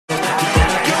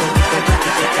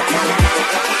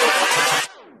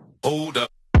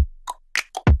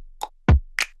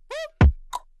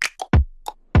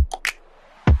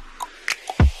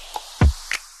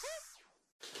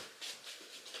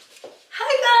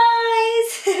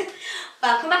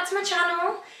Welcome back to my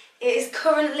channel. It is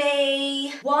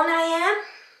currently 1 AM.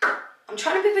 I'm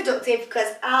trying to be productive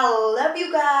because I love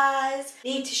you guys.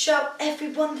 Need to show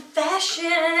everyone the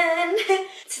fashion.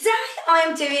 Today I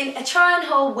am doing a try and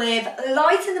haul with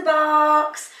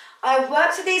Lightinthebox. I've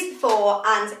worked with these before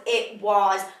and it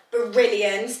was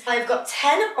brilliant. I've got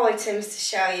 10 items to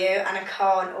show you and I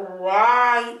can't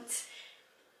wait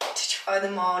to try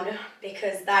them on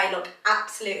because they look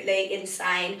absolutely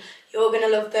insane. You're gonna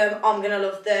love them, I'm gonna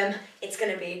love them. It's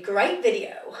gonna be a great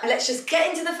video. Let's just get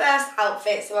into the first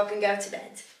outfit so I can go to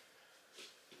bed.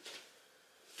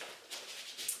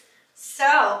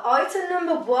 So, item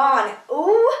number 1.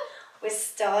 Ooh, we're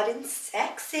starting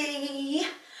sexy.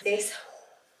 This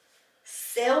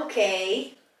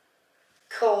silky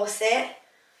corset.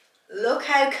 Look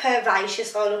how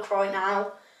curvaceous I look right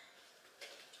now.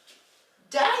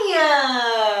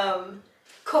 Damn!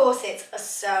 Corsets are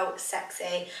so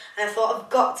sexy and I thought I've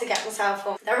got to get myself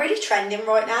one. They're really trending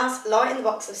right now, so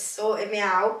Lightinthebox have sorted me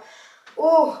out.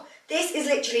 Oh, this is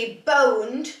literally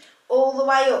boned all the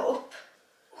way up.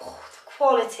 Oh, the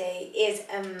quality is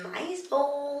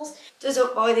amazing. Does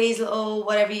up by these little,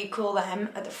 whatever you call them,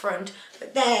 at the front,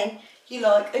 but then you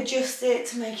like adjust it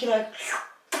to make it like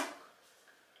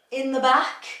in the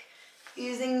back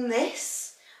using this.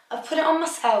 I've put it on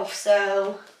myself,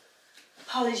 so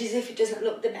apologies if it doesn't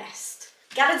look the best.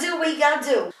 Gotta do what you gotta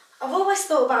do. I've always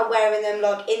thought about wearing them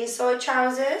like inside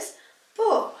trousers,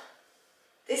 but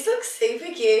this looks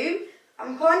super cute.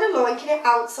 I'm kind of liking it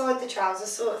outside the trousers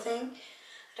sort of thing.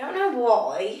 I don't know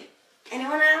why.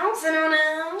 Anyone else? Anyone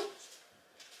else?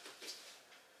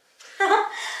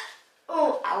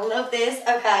 Oh, I love this.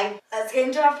 Okay, let's get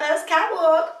into our first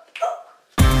catwalk.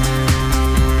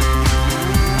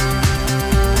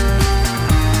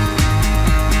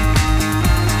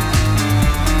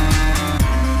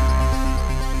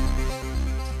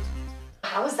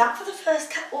 How was that for the first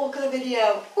catwalk of the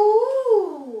video?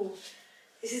 Ooh!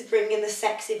 This is bringing the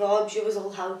sexy vibes you was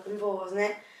all hoping for, wasn't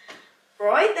it?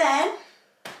 Right then,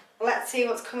 let's see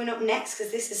what's coming up next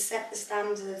because this has set the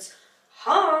standards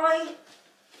high.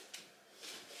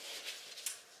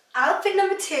 Outfit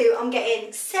number 2, I'm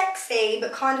getting sexy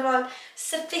but kind of like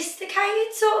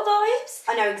sophisticated sort of vibes.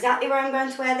 I know exactly where I'm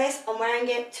going to wear this. I'm wearing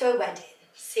it to a wedding.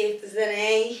 See if there's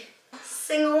any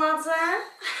single lads there.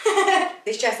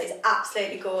 This dress is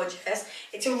absolutely gorgeous.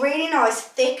 It's a really nice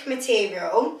thick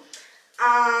material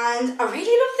and I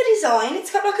really love the design.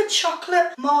 It's got like a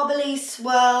chocolate marbly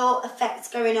swirl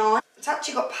effect going on. It's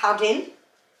actually got padding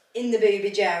in the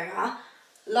boobage area.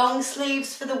 Long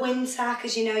sleeves for the winter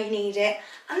because you know you need it.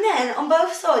 And then on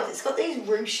both sides it's got these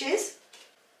ruches.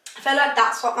 I feel like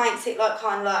that's what makes it like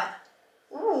kind of like,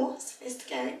 ooh,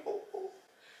 sophisticated. Ooh.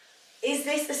 Is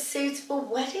this a suitable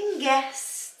wedding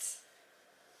guest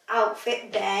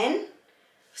outfit then?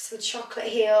 Some chocolate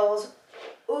heels.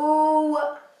 Ooh.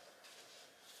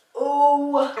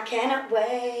 Ooh. I cannot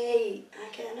wait.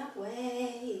 I cannot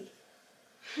wait.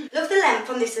 Love the length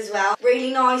on this as well.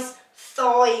 Really nice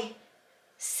thigh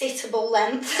sittable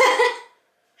length.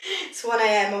 It's 1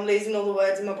 AM, I'm losing all the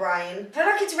words in my brain. I feel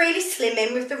like it's really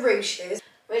slimming with the ruches.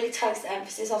 Really takes the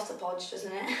emphasis off the podge,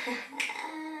 doesn't it?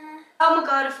 Oh my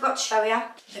god, I forgot to show you.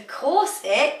 The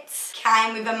corset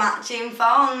came with a matching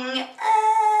thong.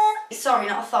 Sorry,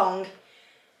 not a thong.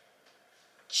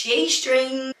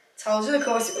 G-string. Told you the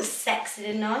corset was sexy,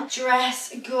 didn't I?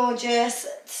 Dress, gorgeous,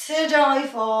 to die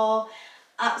for.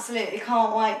 Absolutely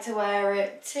can't wait to wear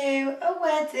it to a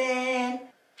wedding.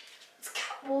 Let's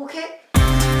catwalk it.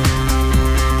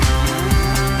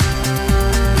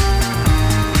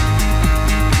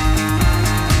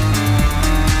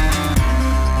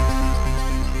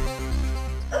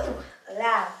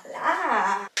 La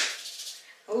la.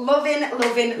 Loving,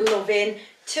 loving, loving.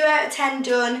 2 out of 10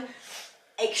 done.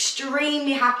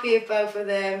 Extremely happy with both of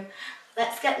them.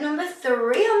 Let's get number 3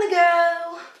 on the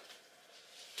go.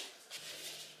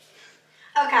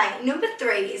 Okay, number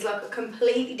 3 is like a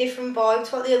completely different vibe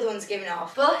to what the other one's giving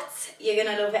off, but you're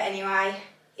gonna love it anyway.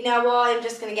 You know why? I'm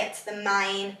just gonna get to the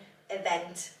main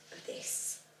event of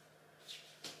this.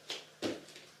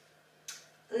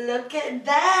 Look at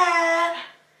that.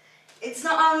 It's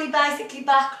not only basically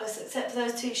backless except for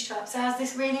those 2 straps. It has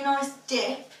this really nice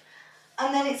dip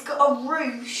and then it's got a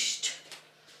ruched,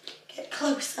 get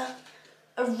closer,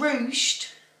 a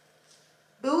ruched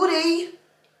booty.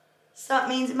 So that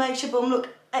means it makes your bum look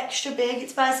extra big.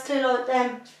 It's basically like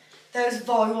those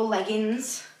viral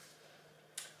leggings.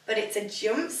 But it's a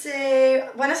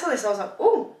jumpsuit. When I saw this I was like,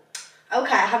 oh,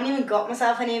 okay, I haven't even got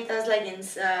myself any of those leggings,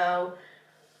 so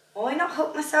Why not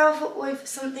hook myself up with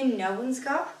something no one's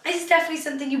got? This is definitely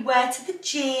something you wear to the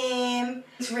gym.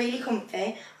 It's really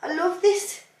comfy. I love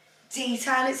this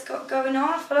detail it's got going on.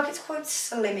 I feel like it's quite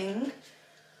slimming.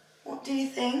 What do you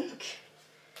think?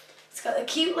 It's got a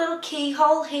cute little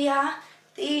keyhole here.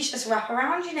 These just wrap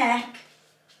around your neck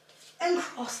and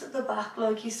cross at the back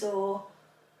like you saw.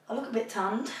 I look a bit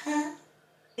tanned.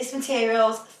 This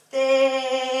material's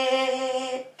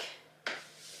thick.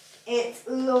 It's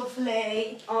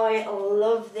lovely. I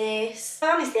love this.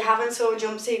 I honestly haven't saw a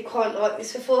jumpsuit quite like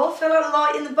this before. I feel like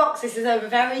Lightinthebox, this is a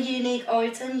very unique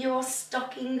item you're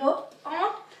stocking up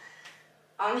on.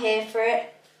 I'm here for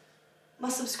it. My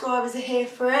subscribers are here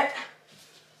for it.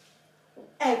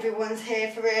 Everyone's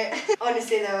here for it.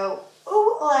 Honestly though,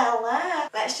 ooh la la.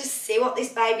 Let's just see what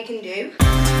this baby can do.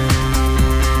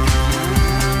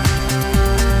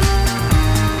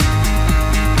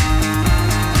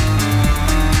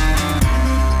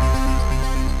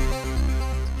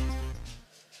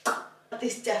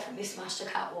 This definitely smashed a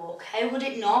catwalk. How would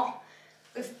it not?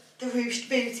 With the ruched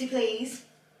booty, please.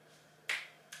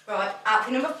 Right,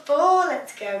 outfit number 4.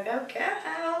 Let's go, go,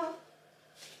 go.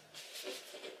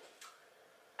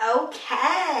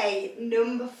 Okay,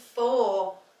 number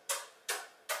 4.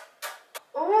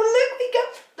 Oh, look, we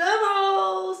got thumb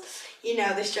holes. You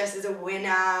know this dress is a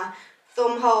winner.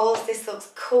 Thumb holes, this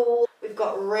looks cool. We've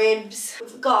got ribs.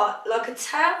 We've got like a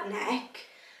turtleneck,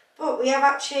 but we have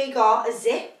actually got a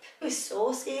zip with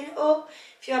saucy in it up.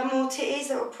 If you had more titties,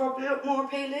 that would probably look more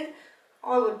appealing.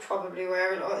 I would probably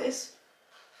wear it like this.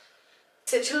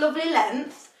 Such a lovely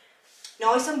length.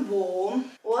 Nice and warm.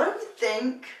 What do we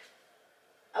think?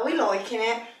 Are we liking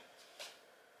it?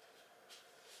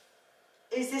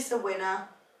 Is this a winner?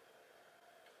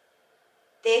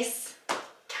 This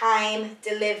came,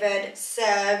 delivered,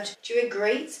 served. Do you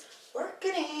agree?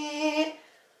 Working it.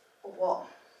 Or what?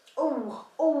 Oh,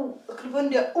 oh, look at the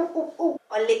window. Oh, oh, oh.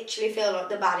 I literally feel like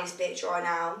the baddest bitch right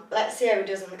now. Let's see how he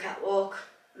does on the catwalk.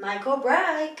 Make or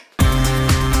break.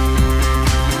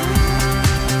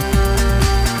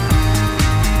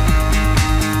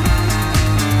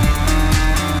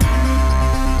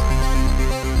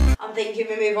 I'm thinking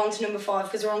we move on to number 5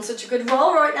 because we're on such a good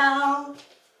roll right now.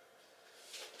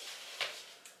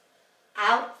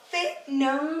 Outfit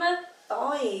number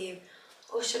 5.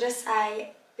 Or should I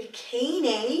say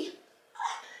bikini.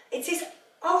 It's this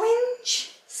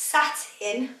orange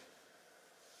satin.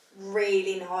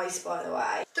 Really nice, by the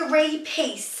way.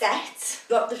 3-piece set.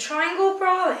 Got the triangle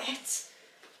bralette,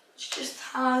 which just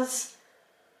has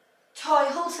tie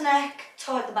halter neck,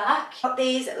 tie at the back. Got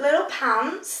these little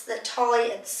pants that tie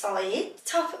at the side. To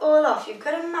top it all off, you've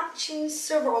got a matching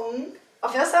sarong.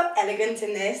 I feel so elegant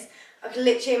in this. I can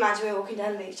literally imagine me walking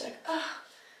down the beach like, oh,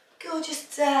 gorgeous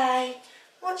day.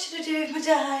 What should I do with my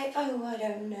day? Oh, I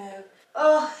don't know.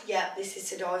 Oh, yeah, this is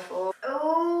to die for.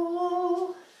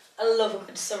 Oh, I love a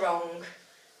good sarong.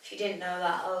 If you didn't know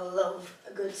that, I love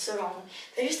a good sarong.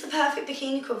 They're just the perfect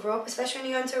bikini cover-up, especially when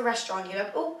you go into a restaurant. You're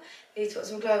like, oh, I need to put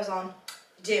some clothes on.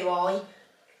 Do I?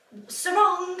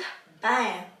 Sarong.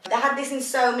 Bam. They had this in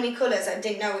so many colours, I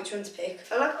didn't know which one to pick. I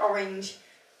feel like orange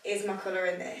is my colour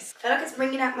in this. I feel like it's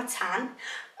bringing out my tan.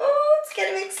 Oh, it's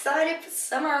getting me excited for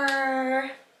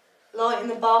summer.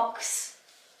 Lightinthebox.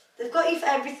 They've got you for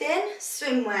everything.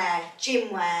 Swimwear,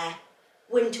 gym wear,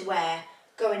 winter wear,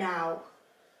 going out.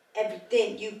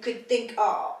 Everything you could think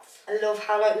of. I love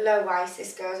how like low waist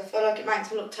this goes. I feel like it makes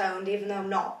me look toned even though I'm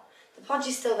not. The podge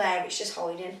is still there, it's just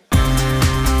hiding.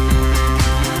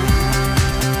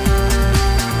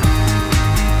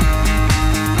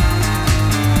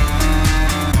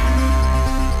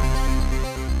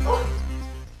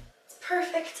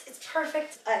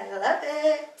 Perfect, I love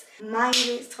it.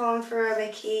 Maybe it's time for a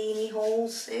bikini haul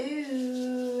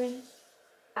soon.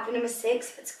 Outfit number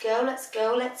 6, let's go, let's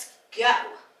go, let's go.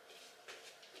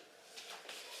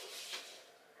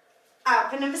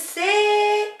 Outfit number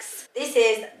 6. This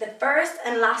is the first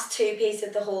and last 2-piece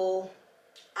of the haul,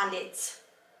 and it's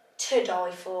to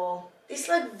die for. This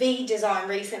like V design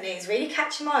recently is really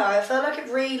catching my eye. I feel like it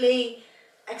really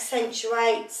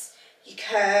accentuates your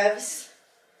curves.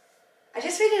 I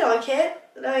just really like it.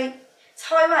 Like, it's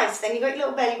high waist, then you got your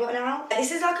little belly button out. This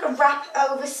is like a wrap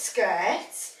over skirt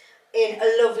in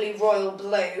a lovely royal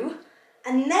blue.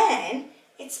 And then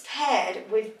it's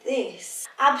paired with this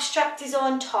abstract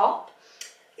design top.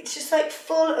 It's just like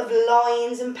full of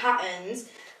lines and patterns.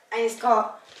 And it's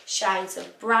got shades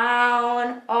of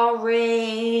brown,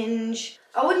 orange.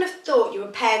 I wouldn't have thought you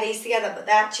would pair these together, but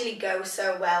they actually go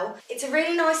so well. It's a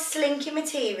really nice slinky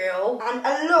material, and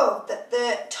I love that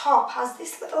the top has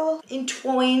this little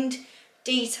entwined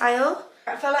detail.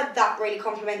 I feel like that really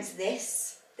complements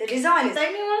this. The designers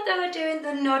only what they were doing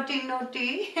the naughty.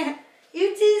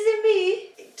 You teasing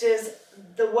me? It does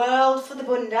the world for the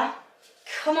bunda.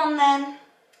 Come on then.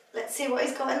 Let's see what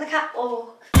he's got in the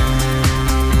catwalk.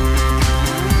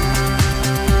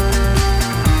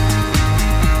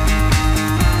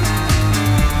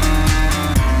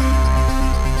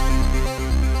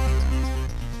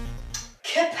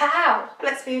 Kapow!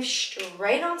 Let's move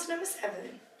straight on to number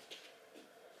 7.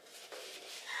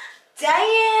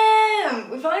 Damn!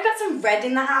 We've only got some red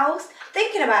in the house.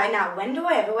 Thinking about it now, when do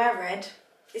I ever wear red?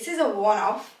 This is a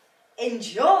one-off.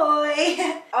 Enjoy!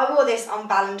 I wore this on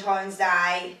Valentine's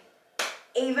Day.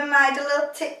 Even made a little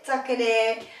TikTok in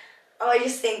it. I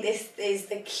just think this is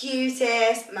the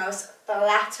cutest, most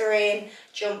flattering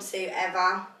jumpsuit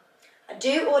ever. I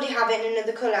do already have it in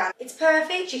another colour. It's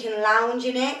perfect, you can lounge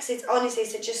in it because it's honestly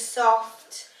such a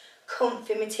soft,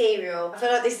 comfy material. I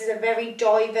feel like this is a very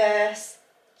diverse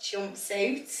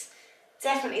jumpsuit.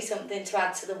 Definitely something to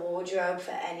add to the wardrobe for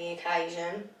any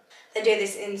occasion. They do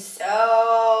this in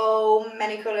so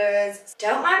many colours.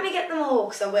 Don't make me get them all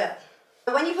because I will.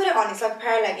 But when you put it on, it's like a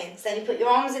pair of leggings. Then you put your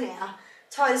arms in here,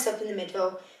 tie this up in the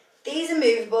middle. These are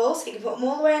movable, so you can put them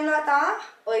all the way in like that,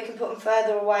 or you can put them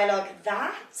further away like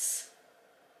that.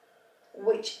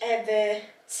 Whichever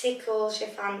tickles your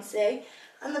fancy.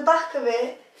 And the back of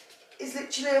it is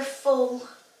literally a full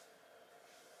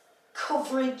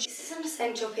coverage. This is an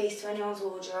essential piece to anyone's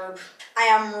wardrobe. I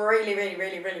am really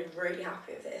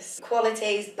happy with this. The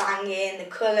quality's banging, the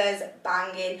colours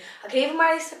banging. I can even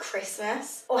wear this for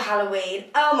Christmas or Halloween.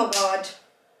 Oh my god.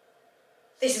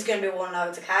 This is going to be one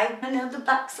loads, okay? I know the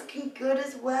back's looking good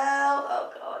as well.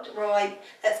 Oh god. Right,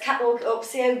 let's catwalk it up,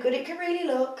 see how good it can really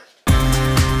look.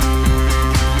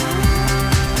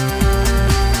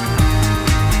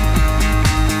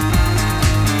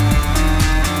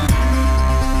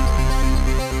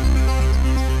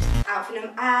 Outfit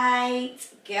number 8,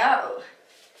 go.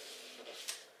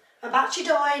 My battery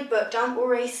died, but don't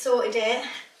worry, sorted it.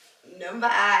 Number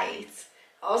 8.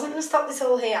 I wasn't going to stop this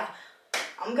all here.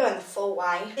 I'm going the full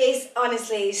way. This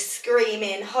honestly is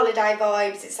screaming holiday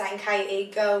vibes. It's saying, Katie,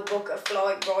 go book a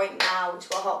flight right now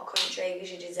to a hot country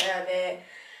because you deserve it.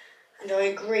 And I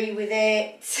agree with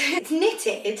it. It's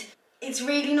knitted. It's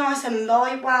really nice and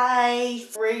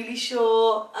lightweight, really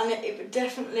short, and it would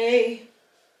definitely,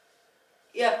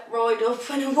 ride up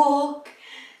when I walk.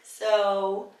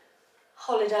 So,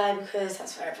 holiday, because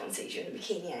that's where everyone sees you in a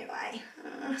bikini anyway.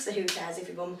 So who cares if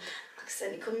your bum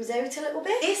accidentally comes out a little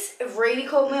bit. This really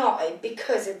caught my eye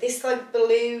because of this like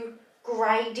blue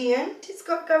gradient it's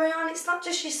got going on. It's not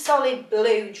just your solid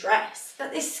blue dress,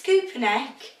 but this scooper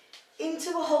neck into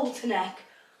a halter neck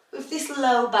with this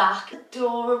low back.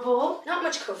 Adorable. Not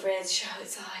much coverage, so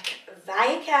it's like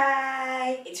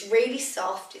vacay. It's really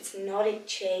soft, it's not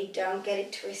itchy, don't get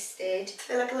it twisted. I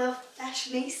feel like a little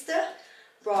fashionista.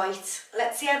 Right,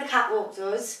 let's see how the catwalk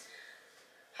does.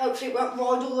 Hopefully it won't ride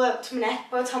all the way up to my neck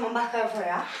by the time I'm back over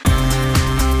here.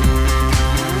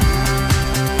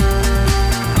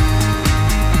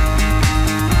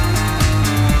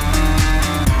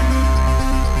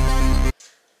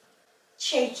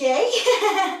 Cheeky.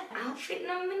 Outfit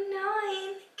number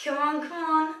 9. Come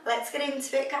on. Let's get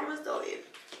into it. Camera's dying.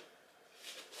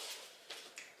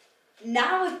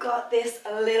 Now we've got this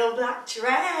little black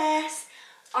dress.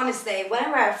 Honestly, when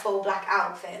I wear a full black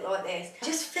outfit like this, I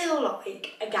just feel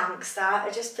like a gangster. I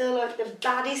just feel like the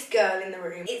baddest girl in the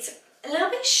room. It's a little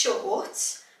bit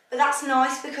short, but that's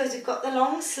nice because we've got the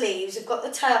long sleeves, we've got the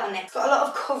turtleneck, it's got a lot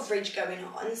of coverage going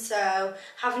on, so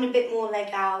having a bit more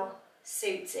leg out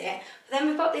suits it. But then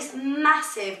we've got this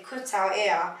massive cutout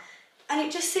here, and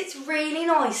it just sits really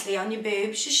nicely on your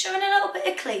boobs, just showing a little bit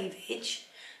of cleavage.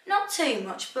 Not too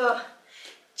much, but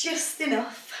just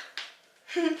enough.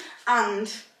 And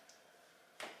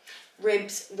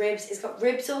ribs, it's got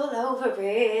ribs all over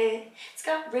it. It's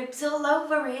got ribs all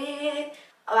over it.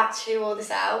 I actually wore this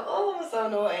out. Oh, I'm so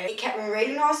naughty. It kept me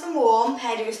really nice and warm,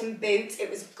 paired with some boots. It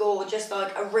was gorgeous,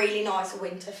 like a really nice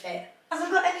winter fit.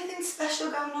 Hasn't got anything special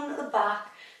going on at the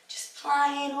back, just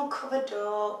plain all covered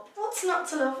up. What's not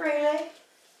to love, really?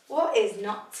 What is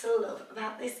not to love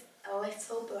about this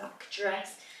little black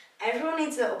dress? Everyone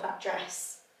needs a little black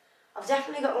dress. I've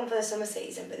definitely got one for the summer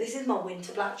season, but this is my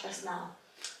winter black dress now.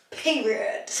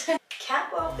 Period.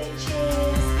 Catwalk,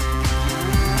 bitches.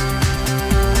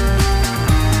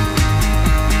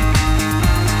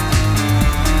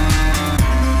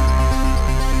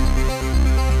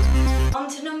 On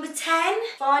to number 10.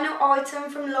 Final item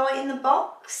from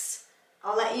Lightinthebox.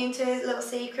 I'll let you into a little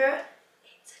secret.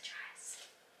 It's a dress.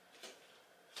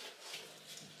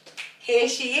 Here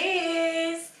she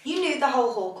is. You knew the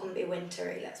whole haul couldn't be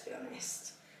wintry, let's be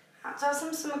honest. I have to have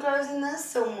some summer clothes in there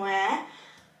somewhere.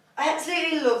 I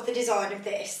absolutely love the design of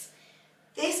this.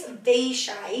 This V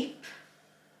shape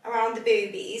around the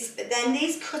boobies, but then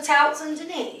these cutouts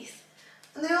underneath.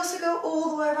 And they also go all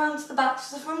the way around to the back,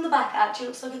 so from the back it actually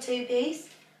looks like a two-piece.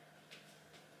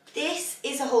 This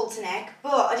is a halter neck,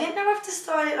 but I didn't know if to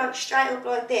style it like straight up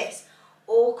like this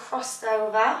or crossed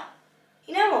over.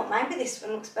 You know what, maybe this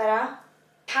one looks better.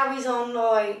 Carries on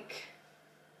like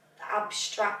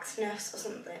abstractness or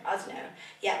something, I don't know.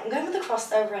 Yeah, I'm going with the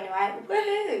crossed over anyway.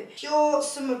 Woohoo! Pure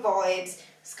summer vibes.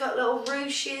 It's got little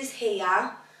ruches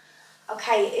here.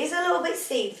 Okay, it is a little bit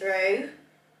see-through,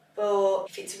 but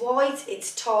if it's white,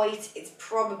 it's tight, it's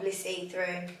probably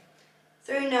see-through.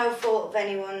 Through no fault of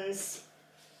anyone's.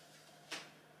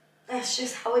 That's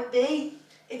just how it be.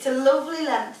 It's a lovely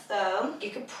length though. You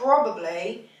could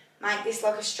probably make this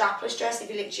like a strapless dress if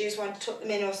you literally just want to tuck them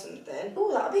in or something.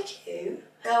 Oh, that'd be cute.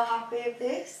 So happy with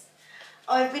this.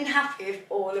 I've been happy with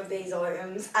all of these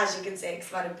items, as you can see,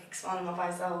 because I've had a big smile on my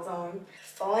face the whole time.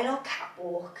 Final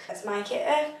catwalk. Let's make it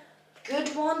a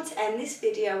good one to end this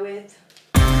video with.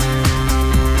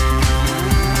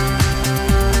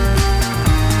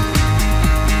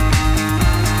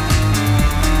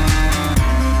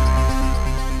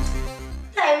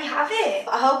 There we have it.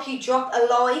 I hope you drop a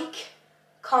like,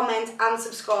 comment and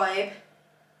subscribe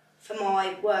for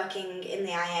my working in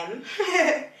the AM.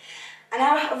 And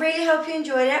I really hope you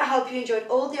enjoyed it. I hope you enjoyed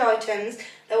all the items.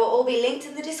 They will all be linked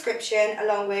in the description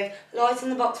along with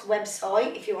Lightinthebox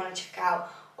website if you want to check out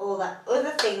all the other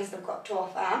things they've got to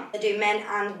offer. They do men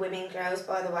and women clothes,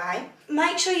 by the way.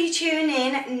 Make sure you tune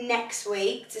in next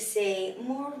week to see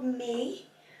more of me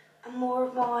and more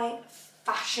of my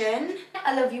fashion.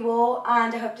 I love you all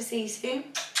and I hope to see you soon.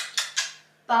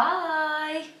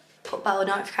 Bye. Put bell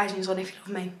notifications on if you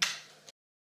love me.